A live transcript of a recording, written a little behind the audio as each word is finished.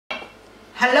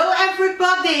Hello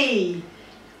everybody!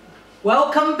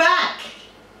 Welcome back!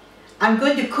 I'm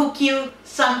going to cook you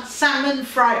some salmon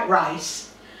fried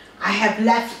rice. I have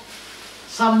left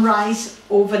some rice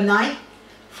overnight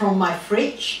from my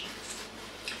fridge,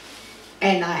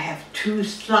 and I have 2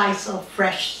 slices of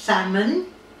fresh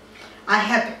salmon. I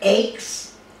have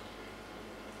eggs.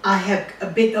 I have a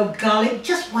bit of garlic,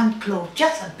 just 1 clove,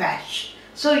 just a batch.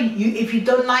 So if you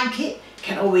don't like it, you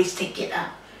can always take it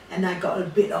out. And I got a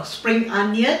bit of spring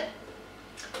onion.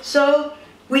 So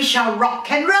we shall rock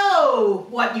and roll.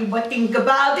 What you would think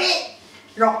about it?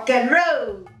 Rock and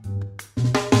roll.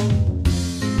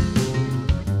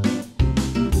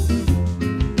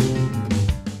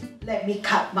 Let me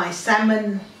cut my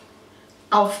salmon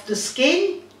off the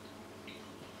skin.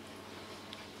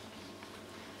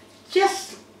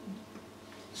 Just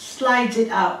slide it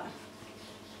out.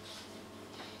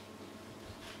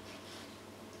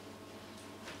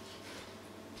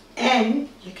 And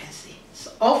you can see it's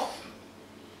off.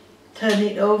 Turn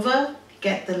it over,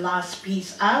 get the last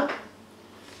piece out,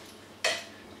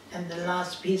 and the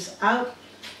last piece out.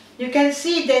 You can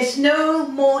see there's no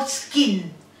more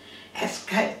skin.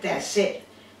 That's it.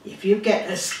 If you get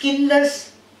a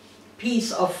skinless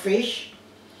piece of fish,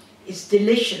 it's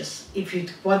delicious. If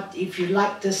you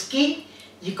like the skin,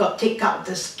 you got to take out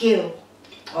the scale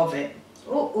of it.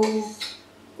 Uh-oh,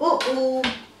 uh-oh.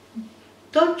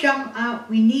 Don't jump out,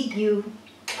 we need you.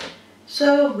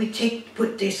 So we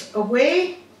put this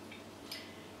away.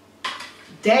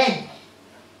 Then,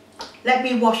 let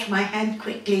me wash my hand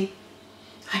quickly.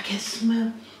 I can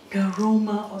smell the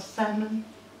aroma of salmon.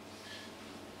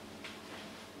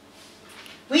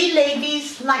 We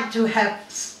ladies like to have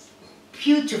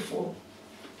beautiful,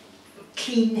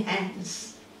 clean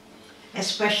hands,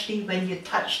 especially when you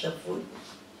touch the food.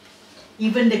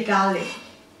 Even the garlic,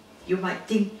 you might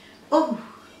think, oh,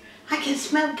 I can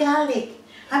smell garlic.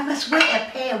 I must wear a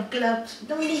pair of gloves.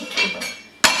 No need to.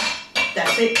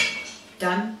 That's it.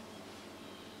 Done.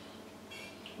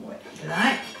 What you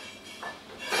like.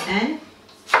 And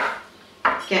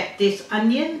get this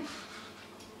onion.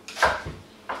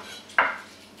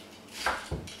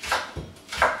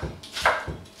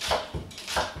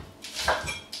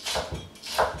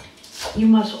 You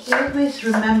must always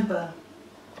remember,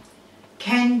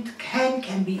 can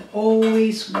be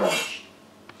always washed,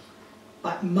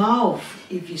 but mouth,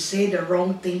 if you say the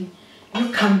wrong thing,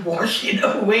 you can't wash it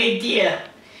away, dear.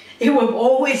 It will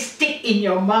always stick in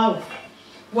your mouth,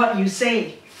 what you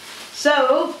say.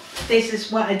 So, this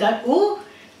is what I done. Oh,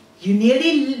 you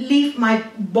nearly leave my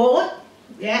board.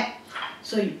 Yeah,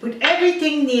 so you put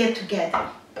everything near together.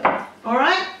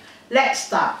 Alright, let's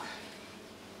start.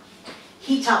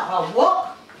 Heat up our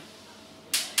wok.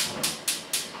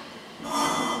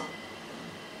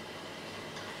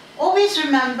 Always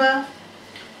remember,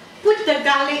 put the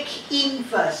garlic in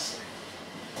first.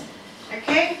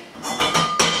 Okay?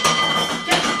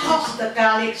 Just toss the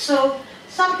garlic. So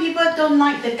some people don't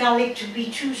like the garlic to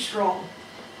be too strong.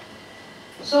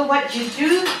 So what you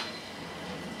do,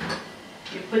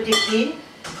 you put it in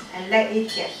and let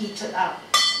it get heated up.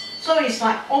 So it's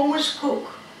like almost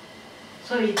cooked.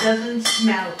 So it doesn't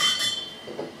smell. So,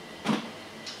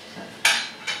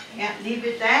 yeah, leave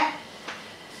it there.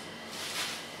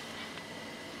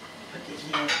 Put it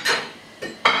here.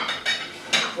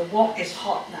 The wok is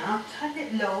hot now. Turn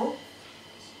it low.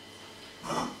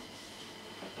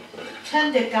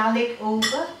 Turn the garlic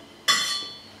over.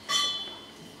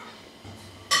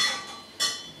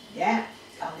 Yeah,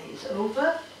 garlic is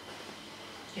over.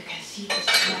 You can see the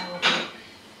smell of it.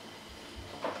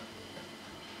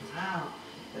 Wow,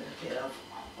 put a bit of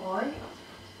oil.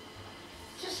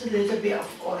 Just a little bit of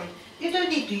oil. You don't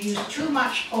need to use too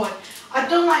much oil. I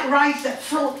don't like rice that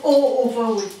float all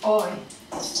over with oil.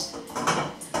 Go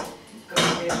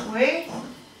this way.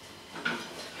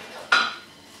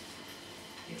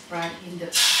 You fry in the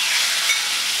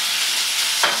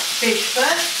fish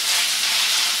first.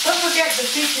 Don't forget the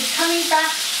fish is coming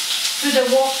back to the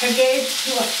wok again,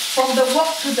 from the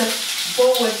wok to the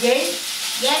bowl again.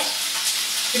 Yes,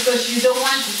 because you don't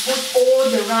want to put all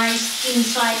the rice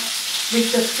inside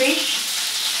with the fish.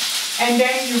 And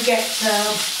then you get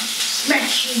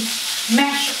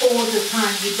mash all the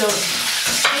time. You don't.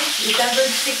 It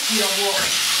doesn't stick to your wok.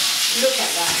 Look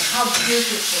at that. How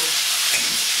beautiful.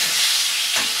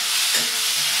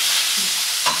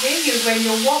 Okay, when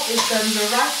your wok is on the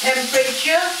right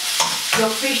temperature, your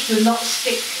fish do not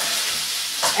stick.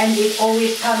 And it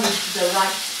always comes into the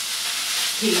right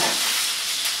heat.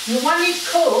 You want it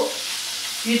cooked.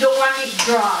 You don't want it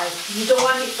dry. You don't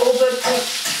want it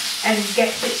overcooked and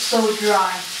get it so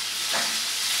dry.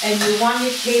 And you want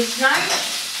it to taste nice,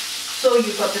 so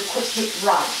you got to cook it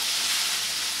right.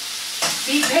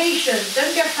 Be patient.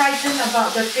 Don't get frightened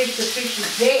about the fish. The fish is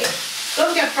dead.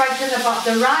 Don't get frightened about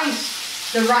the rice.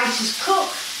 The rice is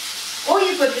cooked. All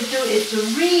you got to do is to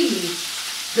really,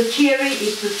 the theory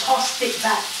is to toss it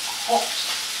back hot.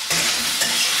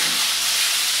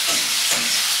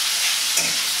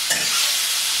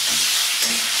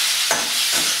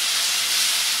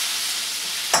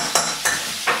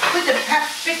 Put a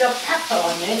bit of pepper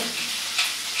on it.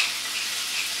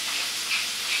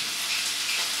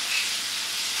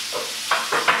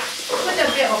 Put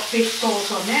a bit of fish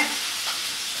sauce on it.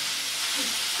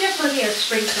 Just only a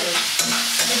sprinkle.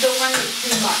 You don't want it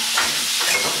too much.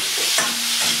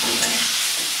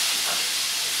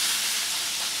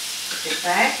 Put it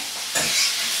back.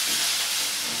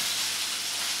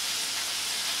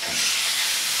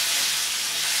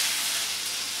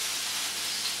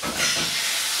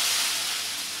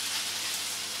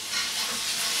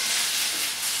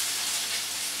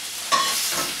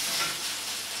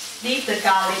 Leave the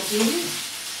garlic in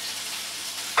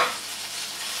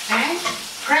and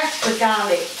press the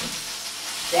garlic.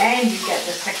 Then you get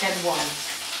the second one.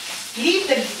 Leave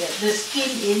the skin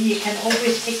in, you can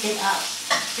always take it out.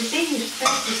 The thing is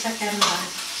press the second one.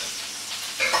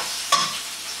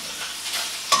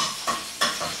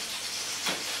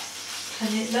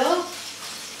 Turn it low.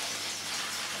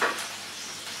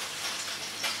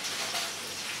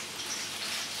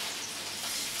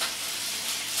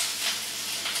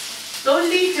 Don't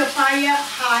leave your fire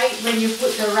high when you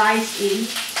put the rice in,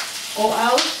 or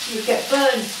else you get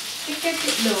burned. Just get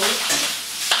it low.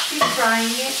 Keep frying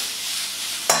it.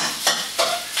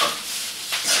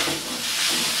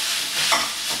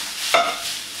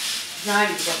 Now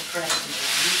you can press it.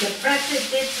 You can press it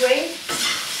this way.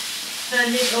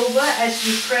 Turn it over as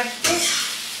you press it.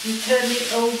 You turn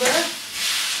it over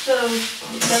so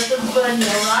it doesn't burn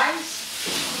your rice.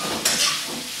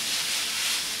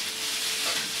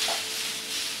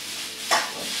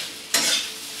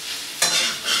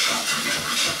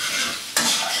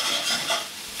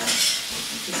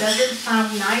 Doesn't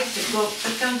sound nice. It goes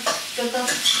chicken. You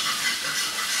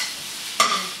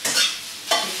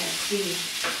can see.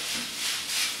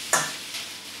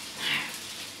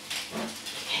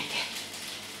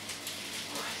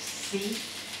 See,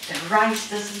 the rice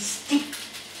doesn't stick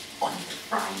on the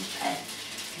frying pan.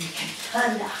 You can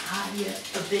turn it higher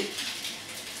a bit.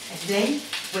 And then,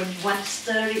 when you want to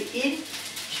stir it in,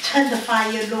 you turn the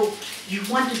fire low. You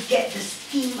want to get the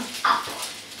steam up.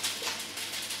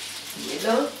 You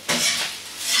know,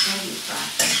 then you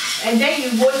fry, and then you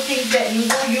won't think that you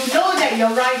know that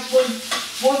your rice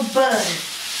won't burn,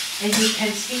 and you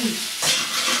can see.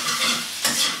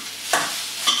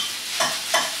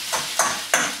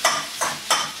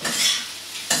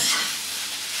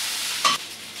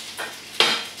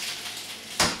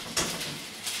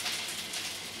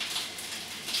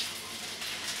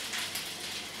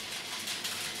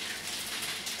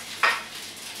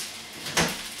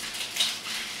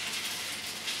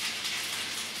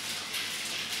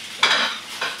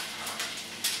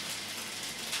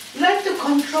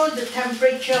 Control the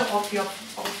temperature of your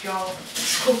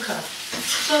cooker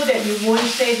so that you won't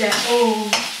say that, oh,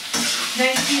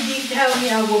 Nancy didn't tell me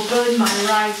I will burn my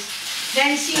rice.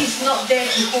 Nancy is not there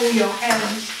to hold your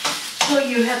hands, so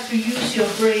you have to use your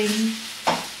brain.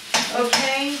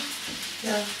 Okay?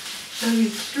 Yeah. So you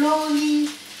slowly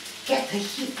get the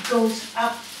heat goes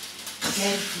up,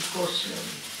 then you go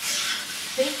slowly.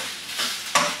 See?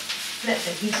 Let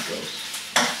the heat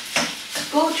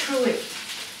go through it.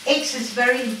 Eggs is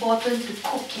very important to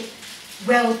cook it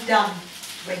well done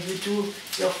when you do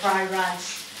your fried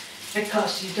rice,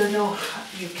 because you don't know,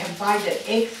 you can buy the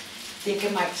eggs, they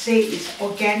might say it's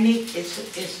organic,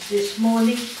 it's this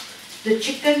morning. The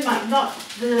chicken might not,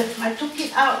 I took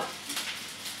it out,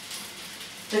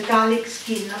 the garlic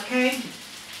skin, okay?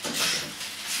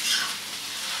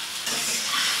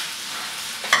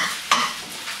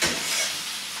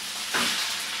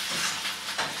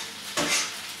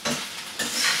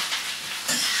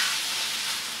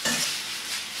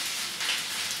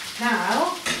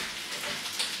 Now,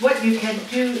 what you can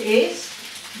do is,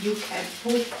 you can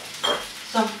put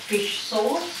some fish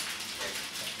sauce.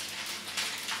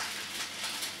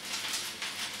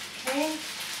 Okay.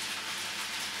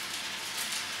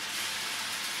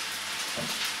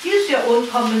 Use your own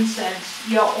common sense.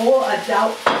 You're all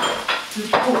adult to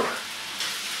cook.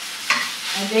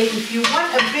 And then if you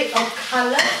want a bit of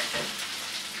color,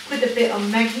 put a bit of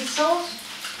Maggi sauce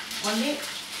on it.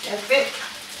 That's it.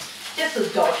 Just a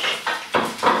dash.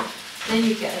 Then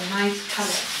you get a nice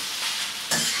color.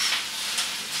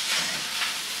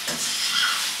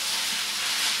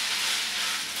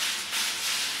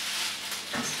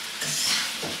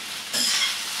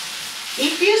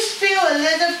 If you spill a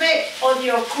little bit on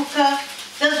your cooker,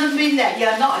 doesn't mean that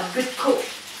you're not a good cook.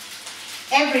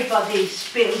 Everybody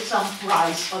spills some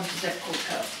rice onto the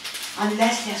cooker.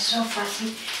 Unless they're so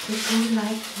fussy, they go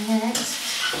like that,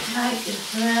 like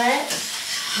that,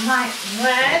 like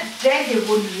that, then they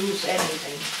wouldn't lose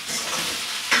anything.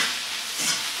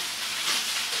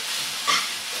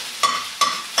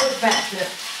 Put back the,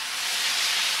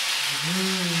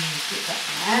 put that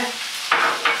back.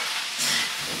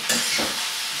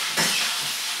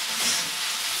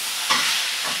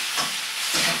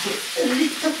 Put a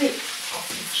little bit of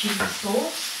the chili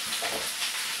sauce.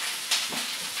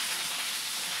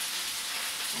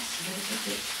 Just a little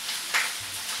bit.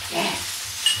 Yes.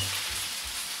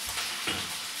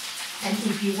 And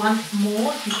if you want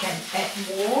more, you can add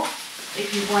more. If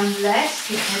you want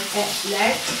less, you can add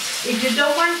less. If you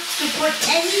don't want to put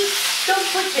any, don't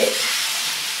put it.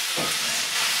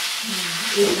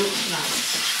 It looks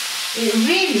nice. It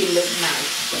really looks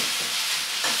nice.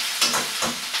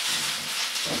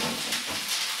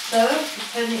 So, you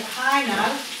turn it high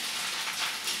now.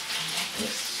 And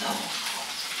it's so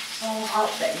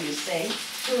hot that you say,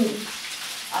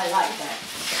 I like that.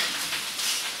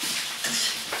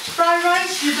 Fried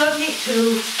rice, you don't need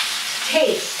to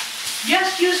taste.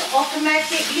 Just use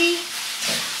automatically,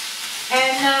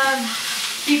 and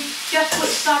you just put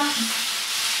some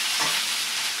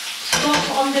sauce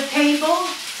on the table,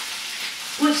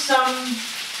 put some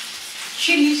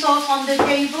chili sauce on the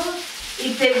table.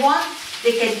 If they want,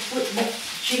 they can put more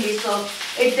chili sauce.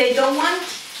 If they don't want,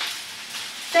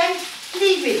 then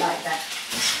leave it like that.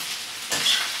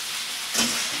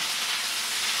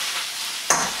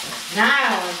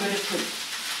 Now I'm going to put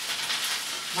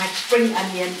my spring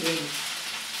onion in.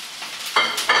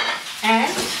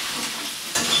 And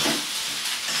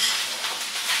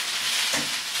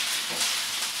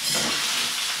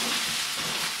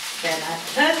then I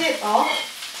turn it off.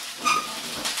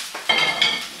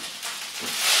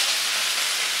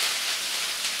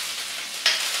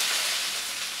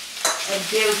 And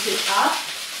build it up.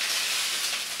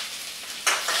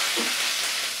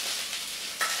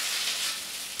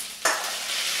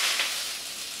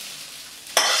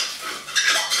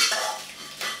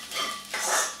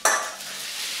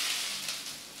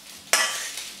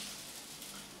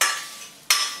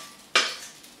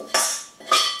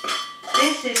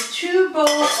 This is 2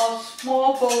 bowls or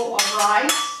small bowl of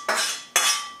rice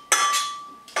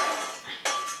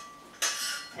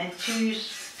and 2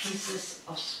 pieces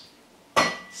of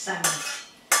salmon.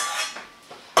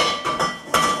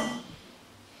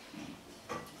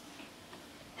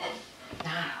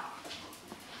 Now,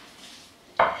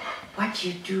 what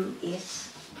you do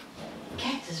is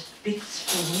get this big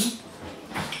spoon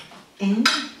and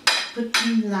put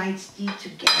them nicely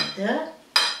together.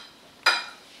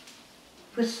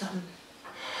 Put some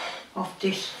of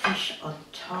this fish on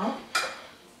top.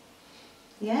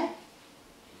 Yeah?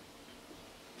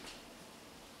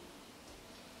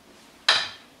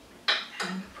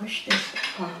 And push this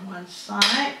on one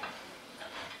side.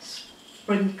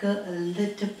 Sprinkle a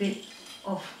little bit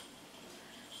of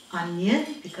onion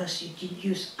because you did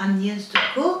use onions to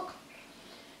cook.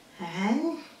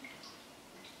 And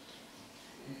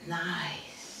nice.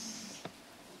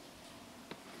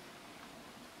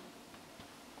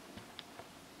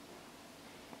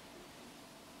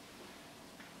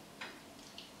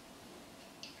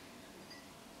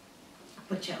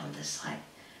 Put it on the side.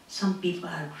 Some people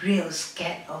are real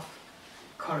scared of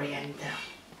coriander.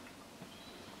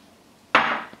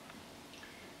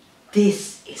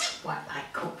 This is what I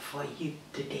cooked for you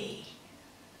today.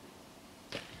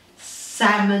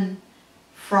 Salmon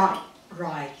fried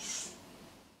rice.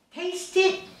 Taste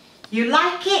it. You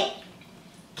like it?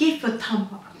 Give a thumb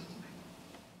up.